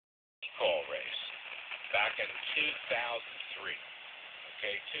recall race back in 2003.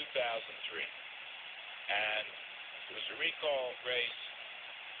 Okay, 2003. And it was a recall race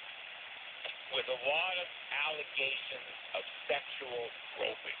with a lot of allegations of sexual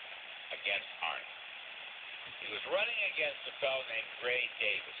groping against Arnold. He was running against a fellow named Gray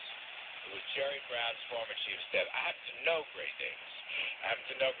Davis, who was Jerry Brown's former chief of staff. I happen to know Gray Davis. I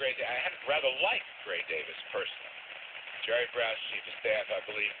happen to rather like Gray Davis personally. Jerry Brown's chief of staff, I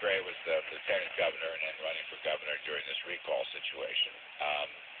believe Gray was the lieutenant governor and then running for governor during this recall situation.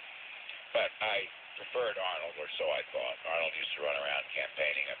 But I preferred Arnold, or so I thought. Arnold used to run around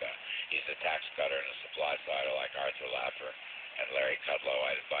campaigning about he's a tax cutter and a supply sider like Arthur Laffer and Larry Kudlow.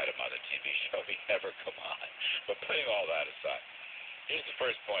 I'd invite him on the TV show. He'd never come on. But putting all that aside, here's the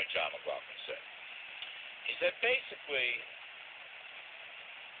first point John McLaughlin said. He said basically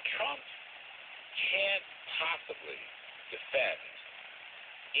Trump can't possibly defend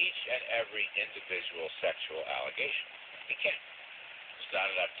each and every individual sexual allegation. He can't. There's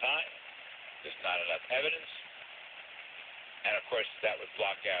not enough time. There's not enough evidence. And, of course, that would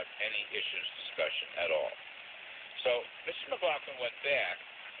block out any issues discussion at all. So Mr. McLaughlin went back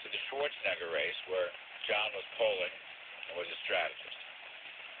to the Schwarzenegger race where John was polling and was a strategist.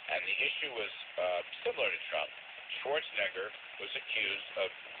 And the issue was similar to Trump. Schwarzenegger was accused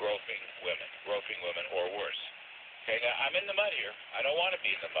of groping women or worse. Okay, now I'm in the mud here. I don't want to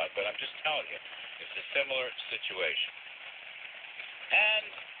be in the mud, but I'm just telling you, it's a similar situation. And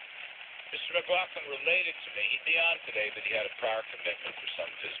Mr. McLaughlin related to me, he'd be on today, but he had a prior commitment for some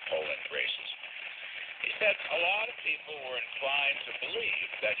of his polling races. He said a lot of people were inclined to believe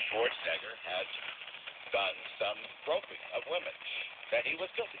that Schwarzenegger had done some groping of women, that he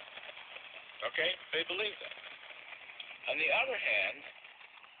was guilty. Okay, they believed that. On the other hand,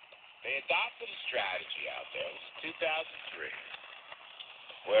 they adopted a strategy out there, it was 2003,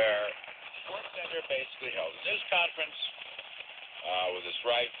 where Schwarzenegger basically held a news conference with his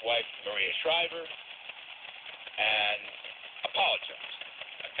wife, Maria Shriver, and apologized.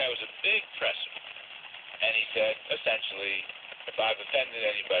 Okay, it was a big presser. And he said, essentially, if I've offended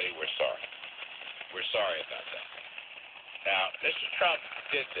anybody, we're sorry. We're sorry about that. Now, Mr. Trump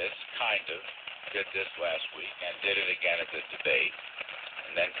did this last week, and did it again at the debate.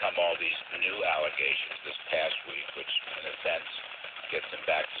 And then come all these new allegations this past week, which, in a sense, gets him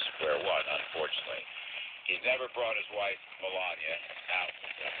back to square one, unfortunately. He's never brought his wife, Melania, out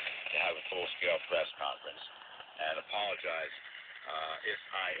to have a full-scale press conference and apologize if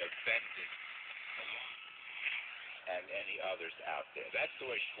I offended and any others out there. That's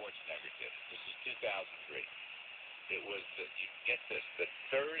the way Schwarzenegger did it. This is 2003. It was, the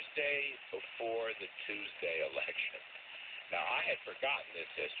Thursday before the Tuesday election. Now, I had forgotten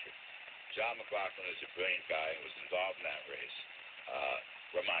this history. John McLaughlin is a brilliant guy and was involved in that race.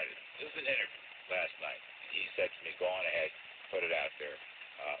 Reminded me. This was an interview last night. He said to me, go on ahead, put it out there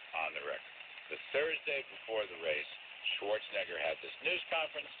on the record. The Thursday before the race, Schwarzenegger had this news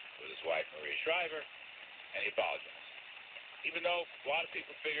conference with his wife, Maria Shriver, and he apologized. Even though a lot of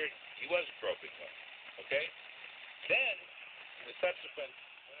people figured he was groping women. Okay? Then, in the subsequent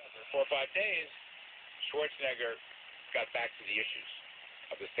 4 or 5 days, Schwarzenegger got back to the issues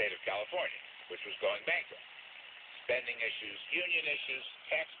of the state of California, which was going bankrupt. Spending issues, union issues,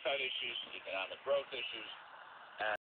 tax cut issues, economic growth issues,